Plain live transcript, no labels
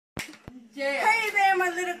Hey there, my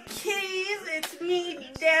little kitties. It's me,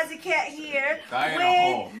 Dazzy Cat here. Die in a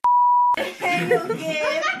hole.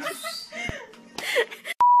 Gibbs.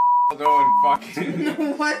 Doing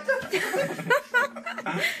fucking. What the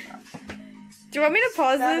fuck? Do you want me to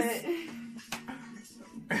pause this?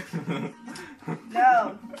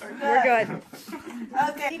 No. We're good.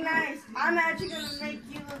 Okay, nice. I'm actually gonna make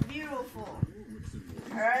you look beautiful.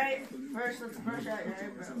 Alright? First, let's brush out your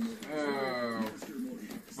eyebrows. Oh,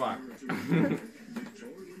 fuck.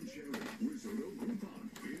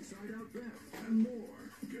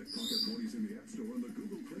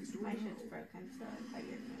 My shit's broken, so I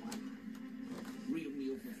get a new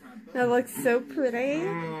one. That looks so pretty.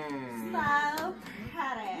 So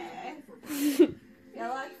pretty. You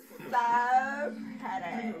look so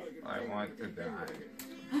pretty. I want to die.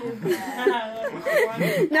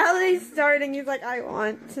 Now that he's starting, he's like, I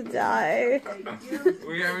want to die.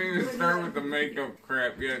 We haven't even started with the makeup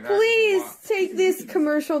crap yet. Please take this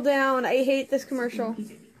commercial down. I hate this commercial.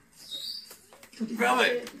 Fill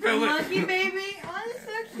it! Fill it! Monkey baby? Oh, it's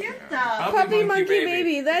so cute though. Puppy monkey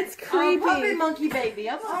baby. That's creepy. Puppy monkey baby.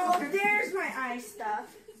 Oh, there's my eye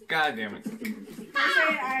stuff. God damn it.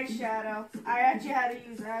 I say eyeshadow. I actually had to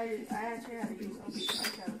use eyeshadow.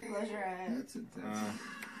 Close your eyes.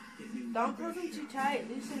 Don't close them too tight.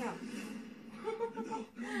 Loosen up.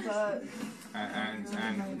 But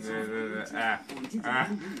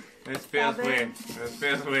this feels weird. This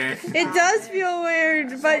feels weird. It does feel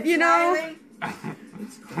weird, but you know.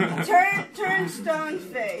 Turn Stone's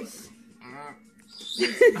face.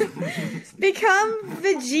 Become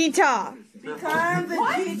Vegeta. Become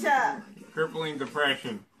Vegeta. Crippling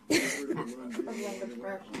depression. You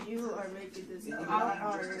are making this a lot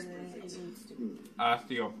harder than it needs to be.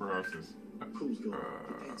 Osteoporosis.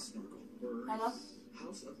 Hello?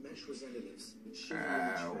 House of Mesh Representatives.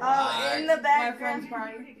 Oh, in the background.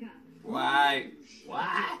 Why?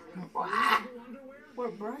 Why? Why? We're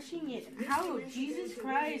brushing it. How? Jesus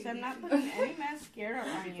Christ, I'm not putting any mascara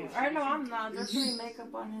on you. I know I'm not. They're putting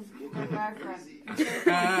makeup on his background.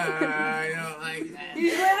 I don't like that.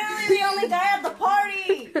 He's literally the only guy at the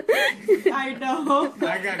party. I know.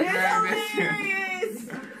 I got dragged It's hilarious.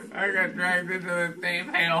 I got dragged into the same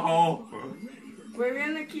hellhole. We're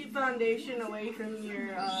gonna keep foundation away from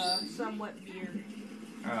your somewhat beard.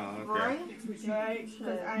 Oh, okay. Right?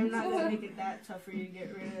 Because I'm not gonna make it that tough for you to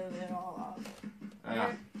get rid of it all off.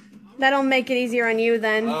 That'll make it easier on you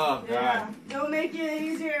then. Oh, God. Yeah, don't make it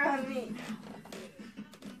easier on me.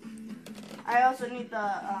 I also need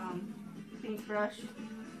the pink brush.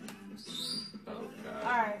 Oh, God.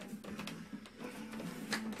 Alright.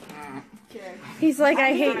 Okay. He's like,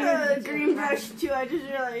 I hate need you. the green brush too, I just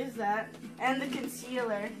realized that. And the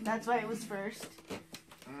concealer. That's why it was first.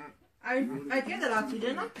 I gave that off to you,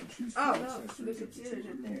 didn't I? Oh. No, the concealer's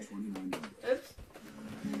right there. Oops.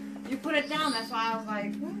 You put it down, that's why I was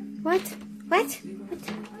like, What? What?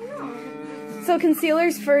 So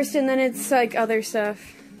concealer's first and then it's like other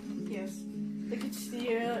stuff. Yes. The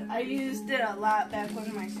concealer, I used it a lot back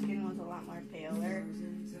when my skin was a lot more paler.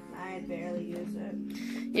 I barely use it.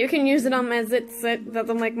 You can use it on my zit.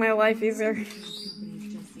 That'll make my life easier.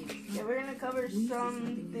 Yeah, we're gonna cover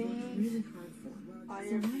some things on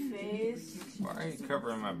your face. Why are you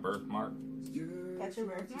covering my birthmark? That's your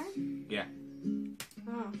birthmark? Yeah.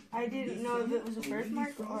 Oh, I didn't know if it was a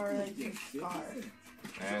birthmark or like a scar.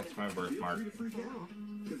 That's my birthmark. Oh.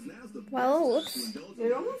 Well, whoops.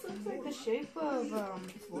 It almost looks like the shape of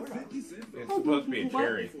Florida. It's supposed to be a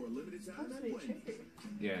cherry. It's supposed to be a cherry.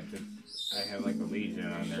 Yeah, just I have like a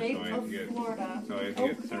lesion on there, Shape so I have of to get Florida.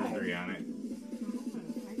 surgery on it.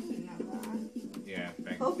 I didn't know that. Yeah,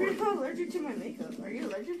 thanks. Hope you're not allergic to my makeup. Are you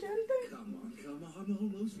allergic to anything?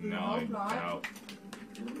 No, no.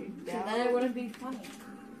 then it wouldn't be funny.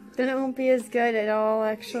 Then it won't be as good at all,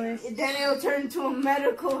 actually. Then it'll turn into a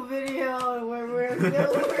medical video where we're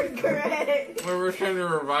filled with regret. Where we're trying to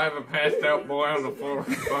revive a passed out boy on the floor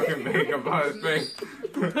with fucking makeup on his face.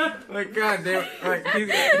 Like, god damn, like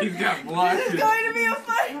he's got blotches. This is going to be a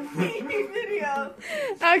funny video.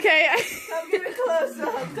 Okay. Come get a close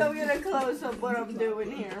up. Come get a close up what I'm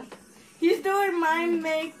doing here. He's doing my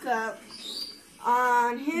makeup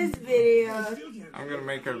on his video. I'm gonna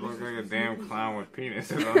make her look like a damn clown with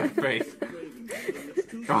penises on her face.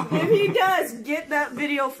 If he does, get that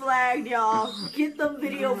video flagged, y'all. Get the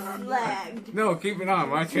video flagged. No, keep it on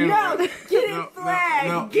my channel. No, get it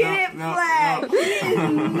flagged. Get it flagged. He is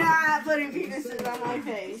not putting penises on my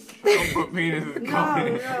face. Don't put penises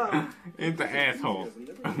No. into assholes.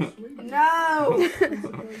 No.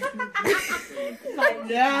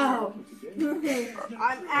 No.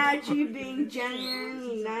 I'm actually being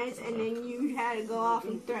genuinely nice, and then you had to go off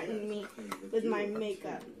and threaten me with my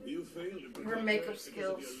makeup. Her makeup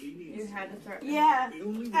skills. You had to threaten. Yeah,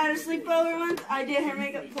 at a sleepover once, I did her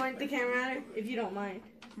makeup. Point the camera at her, if you don't mind.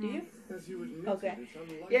 Do you? Okay.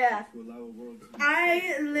 Yeah.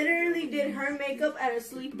 I literally did her makeup at a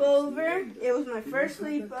sleepover. It was my first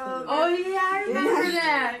sleepover. Oh yeah, I remember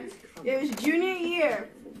that. It was junior year.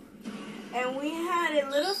 And we had a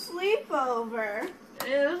little sleepover.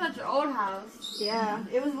 It was at your old house. Yeah,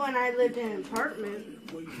 it was when I lived in an apartment.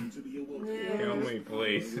 Kill me,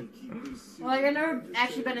 please. Well, I've never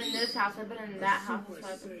actually been in this house. I've been in that house.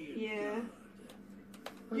 Yeah.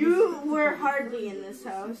 You were hardly in this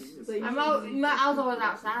house. But I was always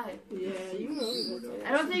outside. Yeah, you were always outside.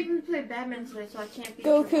 I don't think we played badminton today, so I can't be.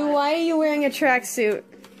 Goku, why are you wearing a tracksuit?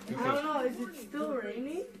 I don't know, is it still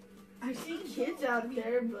raining? I see kids out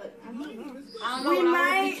there, but I don't know. I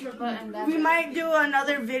don't know. We might do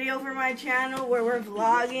another video for my channel where we're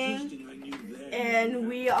vlogging and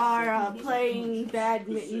we are playing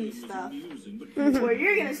badminton stuff. Where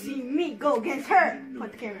you're gonna see me go against her.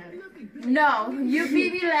 Put the camera on. No, you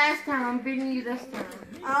beat me last time. I'm beating you this time.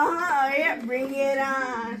 Yeah, bring it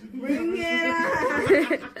on. Bring it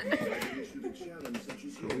on.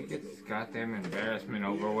 Can we get this goddamn embarrassment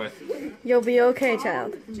over with? You'll be okay,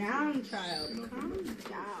 child. Calm down, child. Calm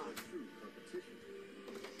down.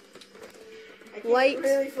 I can't Light.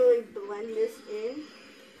 really fully blend this in.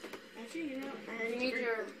 Actually, you know, You need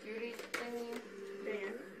your beauty thingy.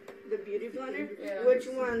 there. The beauty blender? Yeah. Which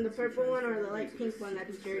one? The purple one or the light pink one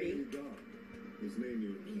that's dirty?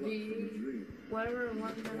 Whatever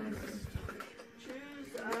one that I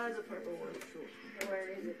Choose the purple one. Where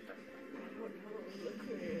is it?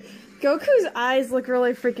 Goku's eyes look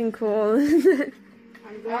really freaking cool. I'm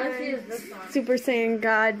Honestly, going. is this one. Super Saiyan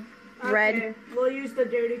God red. Okay, we'll use the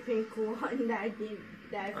dirty pink one that I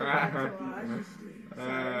forgot to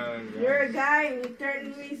wash. You're a guy and you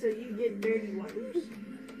threatened me, so you get dirty ones.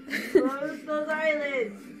 Close those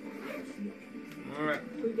eyelids.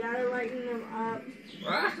 We gotta lighten them up.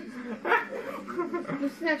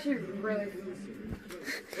 This is actually really funny.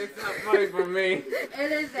 It's not funny for me.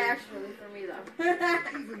 It is actually for me though.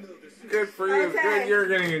 Good for you. Okay. Good, you're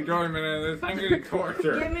getting enjoyment out of this. I'm getting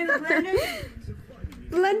torture. Give me the blender.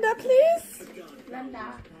 Blender, please.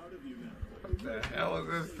 Linda. What the hell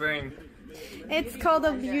is this thing? It's called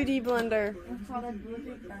a beauty blender. It's called a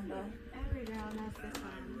beauty blender. Every now and then this one.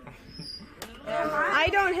 I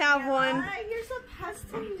don't have one. You're supposed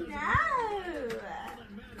to know.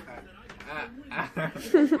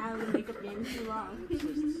 How the makeup game too long.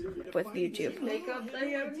 With YouTube. Makeup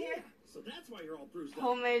thing.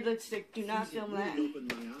 Homemade lipstick. Do not film that.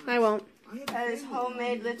 I won't. That is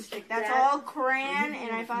homemade lipstick. That's all crayon,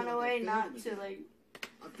 and I found a way not to like.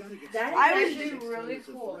 That is I was- actually really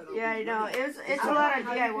cool. Yeah, I know. It's a lot of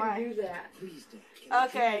How you DIY. can do that.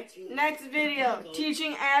 Okay, next video.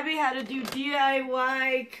 Teaching Abby how to do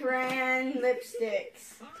DIY crayon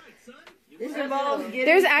lipsticks. This involves getting.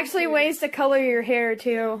 There's actually ways to color your hair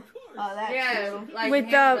too. Oh, that's Yeah, true. like With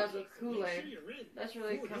Hannah the- does with Kool-Aid. That's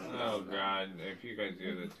really cool. Oh god, if you guys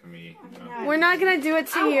do this to me. We're not gonna do it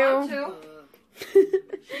to I want you. to.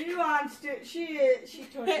 She wants to. She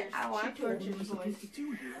tortures. I want She tortures boys.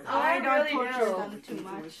 Oh, I I don't really torture do. them too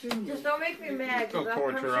much. Just don't make me mad, because Don't I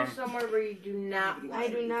torture promise them. you somewhere where you do not I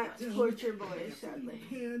like. do not torture boys, sadly.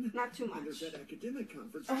 Not too much.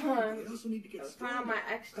 Found out my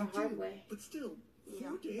ex the hard way. But still, Yeah.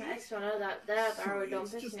 My ex found out that already don't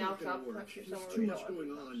piss me off, so I'll put you somewhere we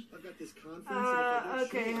don't want. I've got this conference.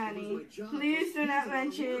 Okay, honey. Please do not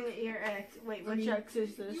mention your ex. Wait, which ex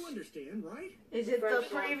is this? You understand, right? Is it the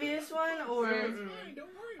First one. previous one or? Mm-mm. Don't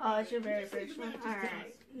worry. Oh, it's your very first one. All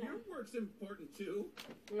right. No. Your work's important too.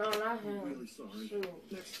 No, not him. Really sorry. Shoot.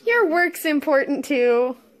 Next time. Your work's important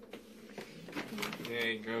too.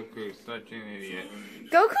 Hey, Goku's such an idiot.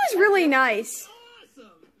 Goku's really nice.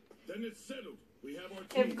 Awesome. Then it's settled. We have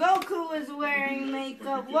our If Goku was wearing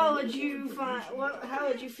makeup, what would you find? How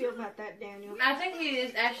would you feel about that, Daniel? I think he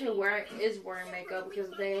is actually wearing makeup because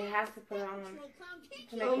they have to put it on him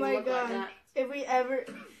to make Oh him my look like God! that. If we ever,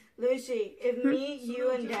 Lucy, if me, you,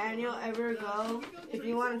 and Daniel ever go, if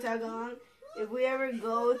you want to tag along, if we ever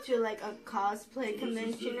go to like a cosplay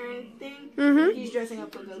convention or anything, he's dressing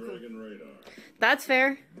up for Goku. That's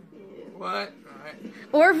fair. What?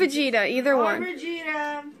 Or Vegeta, either Or one.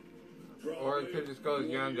 Vegeta. Or it could just go as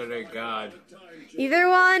Yandere God. Either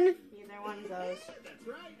one. Either one goes.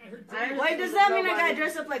 I Wait, does that mean I gotta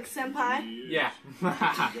dress up like Senpai? Yeah.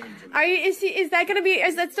 Are you? Is that gonna be?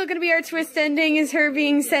 Is that still gonna be our twist ending? Is her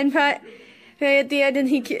being Senpai at the end, and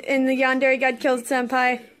the Yandere God killed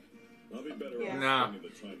Senpai? Nah.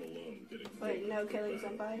 Wait, no killing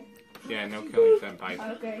senpai? Yeah, no killing senpai.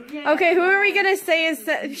 Okay. Okay, who are we gonna say is...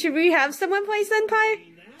 Should we have someone play senpai?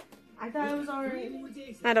 I thought it was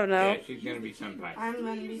already... I don't know. Yeah, she's gonna be senpai. I'm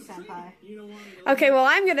gonna be senpai. Okay, well,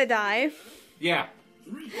 I'm gonna die. Yeah.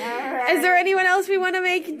 Alright. Is there anyone else we want to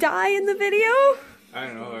make die in the video? I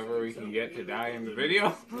don't know, whoever we can get to die in the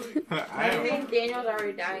video. I think Daniel's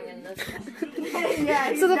already dying in this one. Yeah,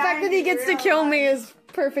 he's So the fact that he dying gets in to kill real me is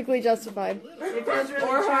perfectly justified. life. It feels really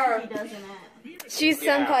Or her. tricky, doesn't it? She's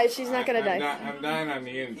Yeah, senpai, she's not gonna I'm die. I'm dying on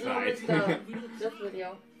the inside. This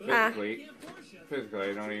video. Physically,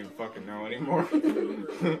 I don't even fucking know anymore.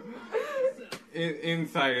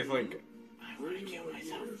 Inside, it's like, I want to kill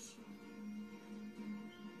myself.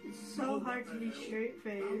 It's so hard to be straight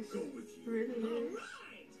faced. It really is.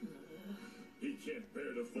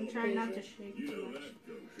 I'm trying not to shake too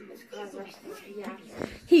much. Yeah.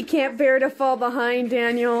 He can't bear to fall behind,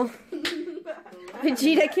 Daniel.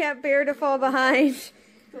 Vegeta can't bear to fall behind.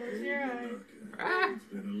 Close your eyes. It's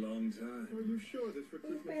been a long time. Are you sure this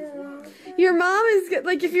recruitment is wise? Your mom is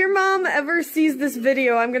like, if your mom ever sees this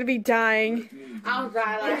video, I'm gonna be dying. I'll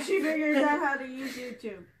die If like. she figures out how to use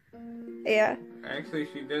YouTube. Yeah. Actually,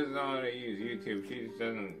 she does know how to use YouTube. She just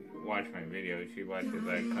doesn't watch my videos. She watches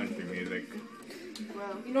like country music.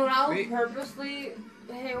 Well, You know what? I'll purposely.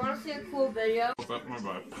 Hey, want to see a cool video? Fuck my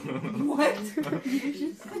butt. what?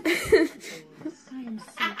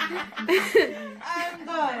 I'm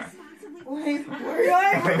done. Wait, we're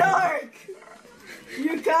going dark.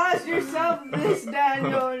 You caused yourself this,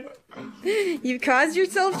 Daniel. You caused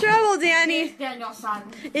yourself trouble, Danny. Daniel's son.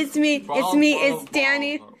 It's me. It's me. It's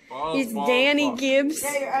Danny. It's Danny Gibbs.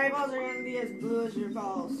 Yeah, your eyeballs are gonna be as blue as your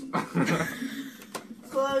balls.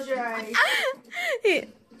 Close your eyes.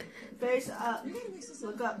 Face up.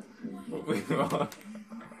 Look up.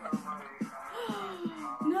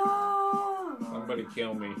 No. Somebody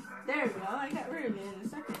kill me. There we go. I got rid of it in a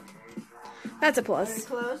second. That's a Are you plus.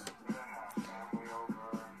 close?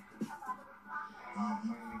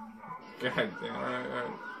 God damn it.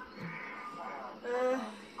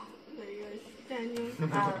 There you go,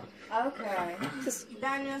 Daniel. Okay.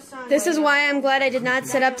 Daniel's son. This is why I'm glad I did not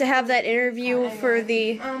set up to have that interview for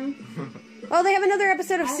the... Oh, they have another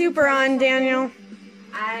episode of Super on, Daniel.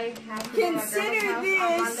 I have to Consider go to this my grandma's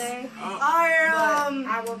house on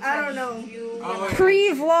Monday, our but I don't know. Oh,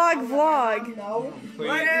 Pre-vlog vlog. No. please.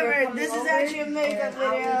 Whatever. This is actually a makeup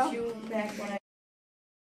I'll video. reach you back when I